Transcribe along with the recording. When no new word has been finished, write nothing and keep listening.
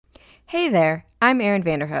Hey there, I'm Erin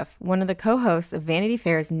Vanderhoof, one of the co-hosts of Vanity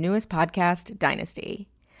Fair's newest podcast, Dynasty.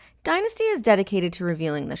 Dynasty is dedicated to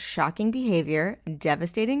revealing the shocking behavior,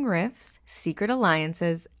 devastating rifts, secret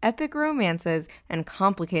alliances, epic romances, and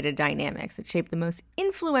complicated dynamics that shape the most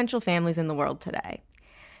influential families in the world today.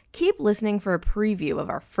 Keep listening for a preview of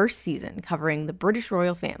our first season covering the British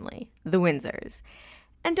royal family, the Windsors.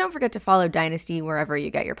 And don't forget to follow Dynasty wherever you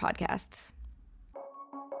get your podcasts.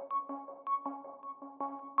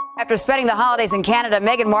 After spending the holidays in Canada,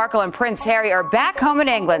 Meghan Markle and Prince Harry are back home in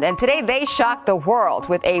England, and today they shocked the world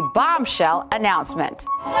with a bombshell announcement.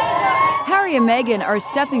 Harry and Meghan are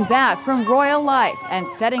stepping back from royal life and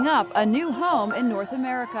setting up a new home in North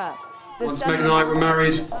America. Once Meghan and I were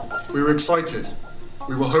married, we were excited,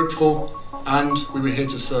 we were hopeful, and we were here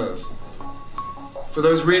to serve. For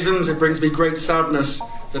those reasons, it brings me great sadness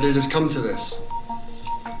that it has come to this.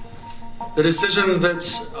 The decision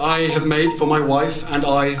that I have made for my wife and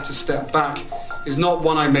I to step back is not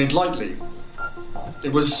one I made lightly.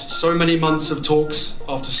 It was so many months of talks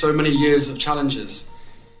after so many years of challenges.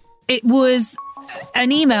 It was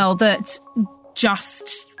an email that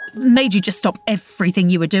just made you just stop everything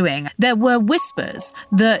you were doing. There were whispers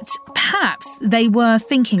that perhaps they were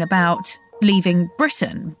thinking about leaving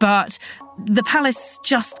Britain, but the palace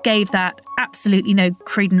just gave that absolutely no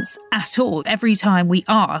credence at all. Every time we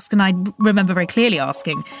asked, and I remember very clearly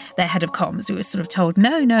asking their head of comms, we were sort of told,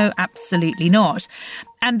 no, absolutely not.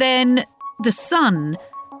 And then The Sun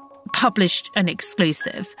published an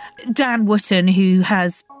exclusive. Dan Wootton, who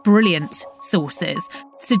has brilliant sources,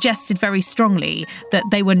 suggested very strongly that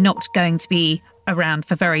they were not going to be around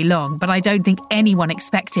for very long. But I don't think anyone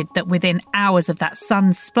expected that within hours of that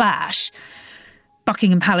Sun splash,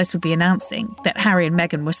 Buckingham Palace would be announcing that Harry and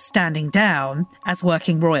Meghan were standing down as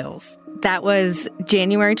working royals. That was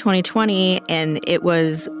January 2020, and it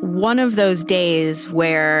was one of those days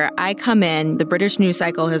where I come in, the British news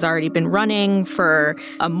cycle has already been running for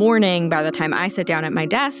a morning by the time I sit down at my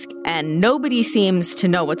desk, and nobody seems to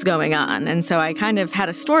know what's going on. And so I kind of had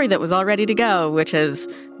a story that was all ready to go, which is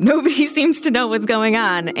nobody seems to know what's going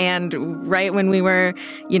on. And right when we were,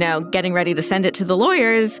 getting ready to send it to the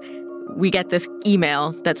lawyers, we get this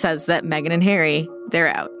email that says that Meghan and Harry,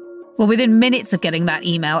 they're out. Well, within minutes of getting that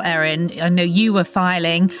email, Erin, I know you were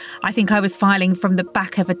filing. I think I was filing from the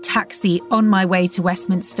back of a taxi on my way to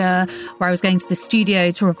Westminster, where I was going to the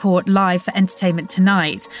studio to report live for Entertainment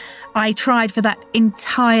Tonight. I tried for that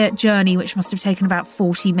entire journey, which must have taken about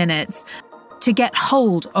 40 minutes, to get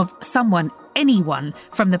hold of anyone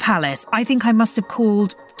from the palace. I think I must have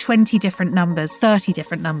called 20 different numbers, 30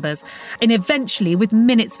 different numbers. And eventually, with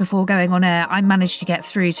minutes before going on air, I managed to get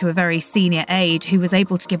through to a very senior aide who was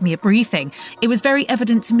able to give me a briefing. It was very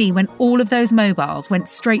evident to me when all of those mobiles went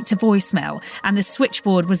straight to voicemail and the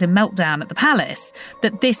switchboard was in meltdown at the palace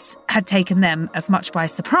that this had taken them as much by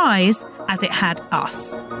surprise as it had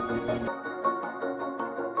us.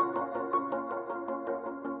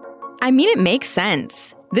 I mean, it makes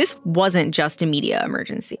sense. This wasn't just a media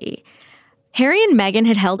emergency. Harry and Meghan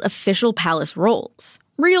had held official palace roles,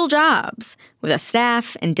 real jobs, with a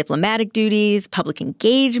staff and diplomatic duties, public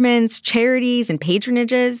engagements, charities, and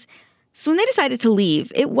patronages. So when they decided to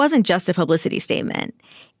leave, it wasn't just a publicity statement.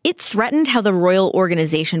 It threatened how the royal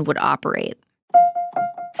organization would operate.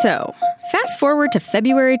 So, fast forward to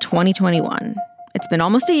February 2021. It's been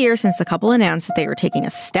almost a year since the couple announced that they were taking a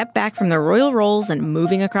step back from their royal roles and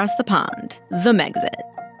moving across the pond, the Megxit.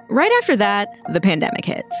 Right after that, the pandemic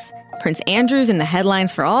hits. Prince Andrew's in the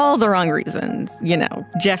headlines for all the wrong reasons.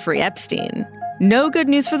 Jeffrey Epstein. No good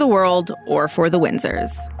news for the world or for the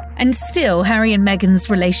Windsors. And still, Harry and Meghan's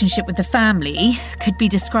relationship with the family could be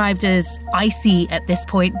described as icy at this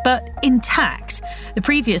point, but intact. The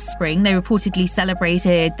previous spring, they reportedly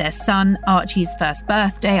celebrated their son Archie's first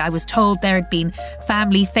birthday. I was told there had been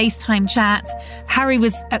family FaceTime chats. Harry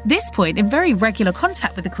was, at this point, in very regular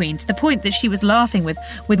contact with the Queen, to the point that she was laughing with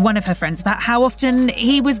one of her friends about how often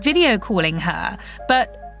he was video calling her.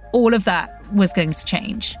 But all of that was going to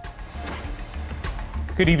change.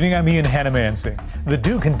 Good evening, I'm Ian Hannamansing. The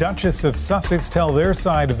Duke and Duchess of Sussex tell their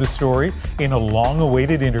side of the story in a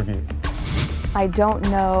long-awaited interview. I don't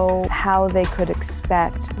know how they could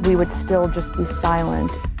expect we would still just be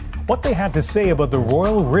silent. What they had to say about the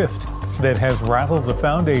royal rift that has rattled the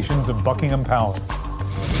foundations of Buckingham Palace.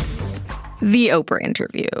 The Oprah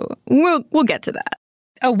interview. We'll get to that.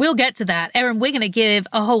 Oh, we'll get to that. Erin, we're going to give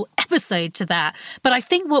a whole episode to that. But I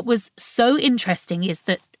think what was so interesting is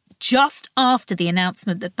that just after the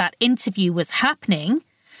announcement that interview was happening,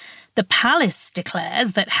 The palace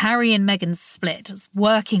declares that Harry and Meghan's split as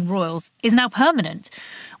working royals is now permanent,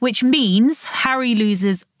 which means Harry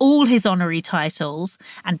loses all his honorary titles,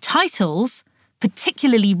 and titles,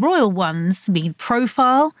 particularly royal ones, mean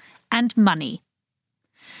profile and money.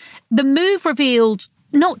 The move revealed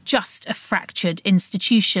not just a fractured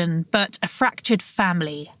institution, but a fractured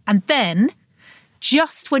family. And then,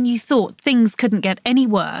 just when you thought things couldn't get any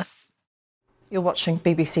worse... You're watching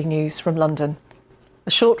BBC News from London. A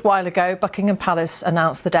short while ago, Buckingham Palace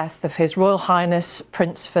announced the death of His Royal Highness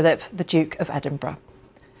Prince Philip, the Duke of Edinburgh.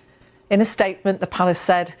 In a statement, the palace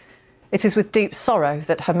said, "It is with deep sorrow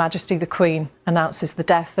that Her Majesty the Queen announces the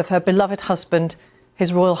death of her beloved husband,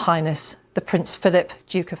 His Royal Highness, the Prince Philip,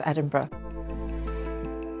 Duke of Edinburgh."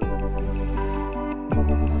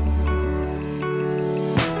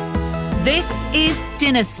 This is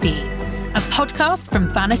Dynasty, a podcast from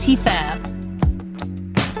Vanity Fair.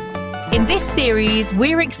 In this series,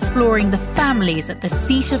 we're exploring the families at the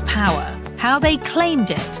seat of power, how they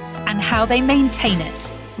claimed it, and how they maintain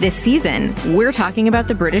it. This season, we're talking about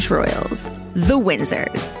the British royals, the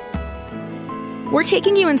Windsors. We're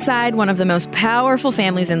taking you inside one of the most powerful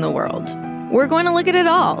families in the world. We're going to look at it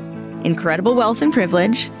all. Incredible wealth and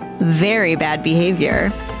privilege, very bad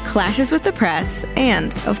behavior, clashes with the press,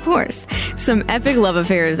 and, of course, some epic love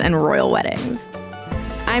affairs and royal weddings.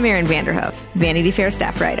 I'm Erin Vanderhoof, Vanity Fair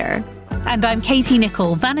staff writer. And I'm Katie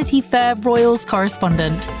Nicholl, Vanity Fair Royals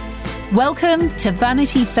correspondent. Welcome to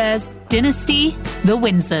Vanity Fair's Dynasty, the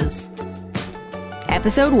Windsors.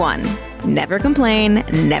 Episode 1, Never Complain,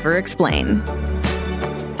 Never Explain.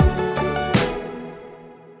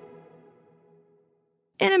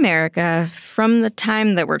 In America, from the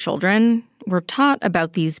time that we're children, we're taught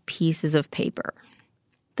about these pieces of paper.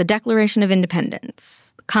 The Declaration of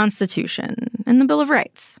Independence, the Constitution, and the Bill of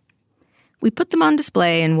Rights. We put them on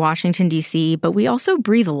display in Washington, D.C., but we also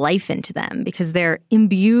breathe life into them because they're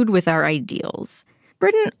imbued with our ideals.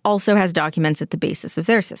 Britain also has documents at the basis of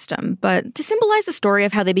their system, but to symbolize the story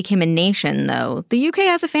of how they became a nation, though, the UK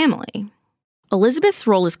has a family. Elizabeth's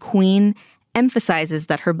role as queen emphasizes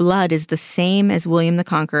that her blood is the same as William the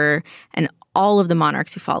Conqueror and all of the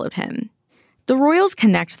monarchs who followed him. The royals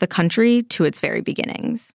connect the country to its very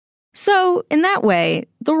beginnings. So, in that way,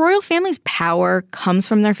 the royal family's power comes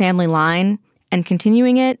from their family line, and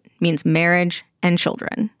continuing it means marriage and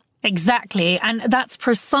children. Exactly, and that's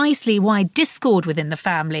precisely why discord within the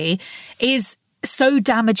family is so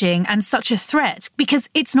damaging and such a threat, because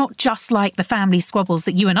it's not just like the family squabbles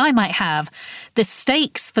that you and I might have. The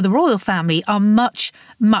stakes for the royal family are much,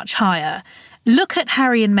 much higher. Look at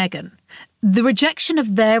Harry and Meghan. The rejection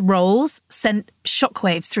of their roles sent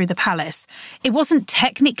shockwaves through the palace. It wasn't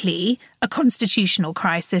technically a constitutional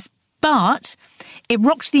crisis, but it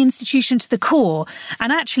rocked the institution to the core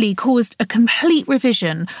and actually caused a complete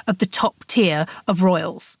revision of the top tier of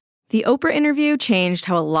royals. The Oprah interview changed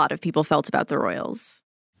how a lot of people felt about the royals.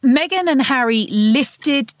 Meghan and Harry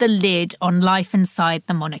lifted the lid on life inside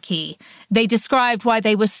the monarchy. They described why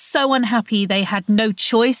they were so unhappy they had no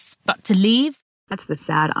choice but to leave. That's the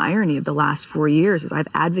sad irony of the last 4 years, is I've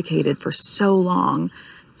advocated for so long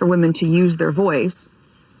for women to use their voice.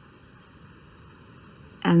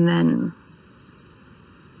 And then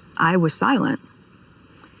I was silent.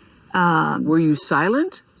 Were you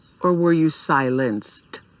silent or were you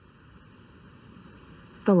silenced?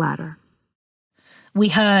 The latter. We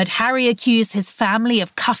heard Harry accuse his family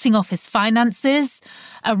of cutting off his finances,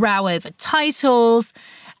 a row over titles,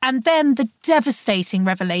 and then the devastating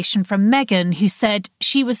revelation from Meghan, who said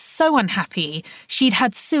she was so unhappy she'd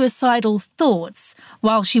had suicidal thoughts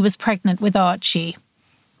while she was pregnant with Archie.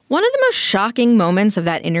 One of the most shocking moments of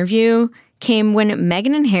that interview came when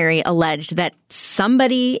Meghan and Harry alleged that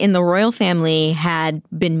somebody in the royal family had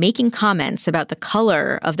been making comments about the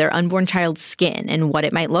color of their unborn child's skin and what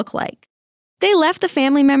it might look like. They left the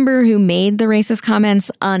family member who made the racist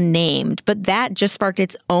comments unnamed, but that just sparked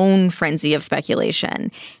its own frenzy of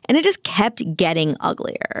speculation, and it just kept getting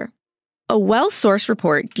uglier. A well-sourced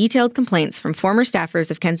report detailed complaints from former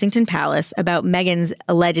staffers of Kensington Palace about Meghan's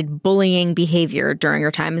alleged bullying behavior during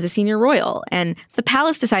her time as a senior royal, and the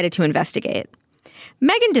palace decided to investigate.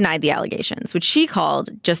 Meghan denied the allegations, which she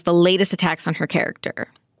called just the latest attacks on her character.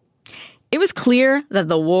 It was clear that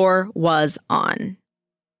the war was on.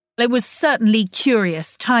 It was certainly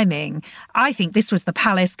curious timing. I think this was the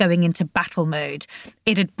palace going into battle mode.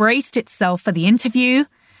 It had braced itself for the interview,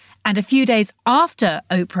 and a few days after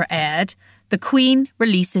Oprah aired, the Queen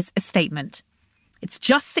releases a statement. It's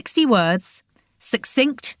just 60 words,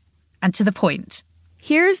 succinct and to the point.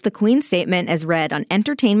 Here's the Queen's statement as read on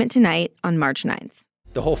Entertainment Tonight on March 9th.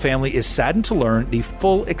 The whole family is saddened to learn the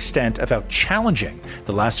full extent of how challenging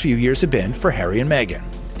the last few years have been for Harry and Meghan.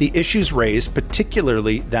 The issues raised,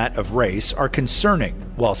 particularly that of race, are concerning.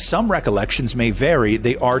 While some recollections may vary,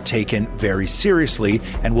 they are taken very seriously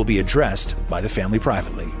and will be addressed by the family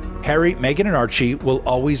privately. Harry, Meghan, and Archie will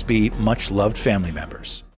always be much-loved family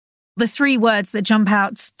members. The three words that jump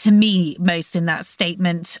out to me most in that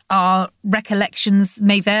statement are recollections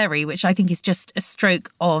may vary, which I think is just a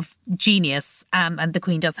stroke of genius. And the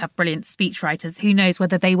Queen does have brilliant speechwriters. Who knows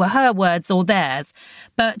whether they were her words or theirs.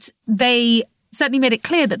 But they certainly made it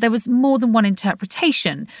clear that there was more than one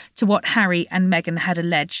interpretation to what Harry and Meghan had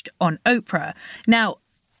alleged on Oprah. Now,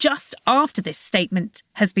 just after this statement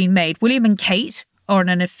has been made, William and Kate are on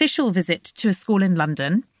an official visit to a school in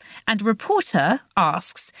London, and a reporter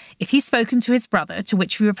asks if he's spoken to his brother, to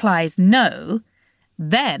which he replies no.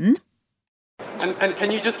 Then... And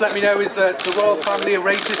can you just let me know, is the royal family a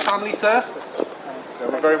racist family, sir? No,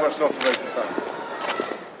 we're very much not a racist family.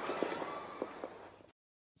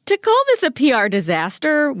 To call this a PR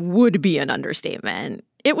disaster would be an understatement.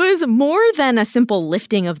 It was more than a simple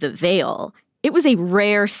lifting of the veil. It was a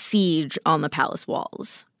rare siege on the palace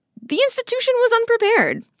walls. The institution was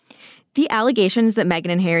unprepared. The allegations that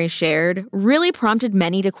Meghan and Harry shared really prompted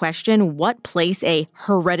many to question what place a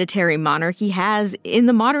hereditary monarchy has in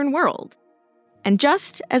the modern world. And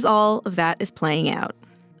just as all of that is playing out,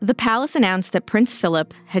 the palace announced that Prince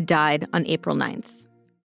Philip had died on April 9th.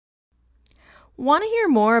 Want to hear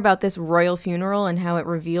more about this royal funeral and how it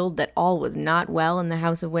revealed that all was not well in the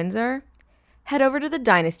House of Windsor? Head over to the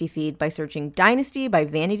Dynasty feed by searching Dynasty by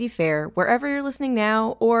Vanity Fair wherever you're listening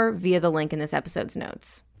now or via the link in this episode's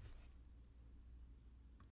notes.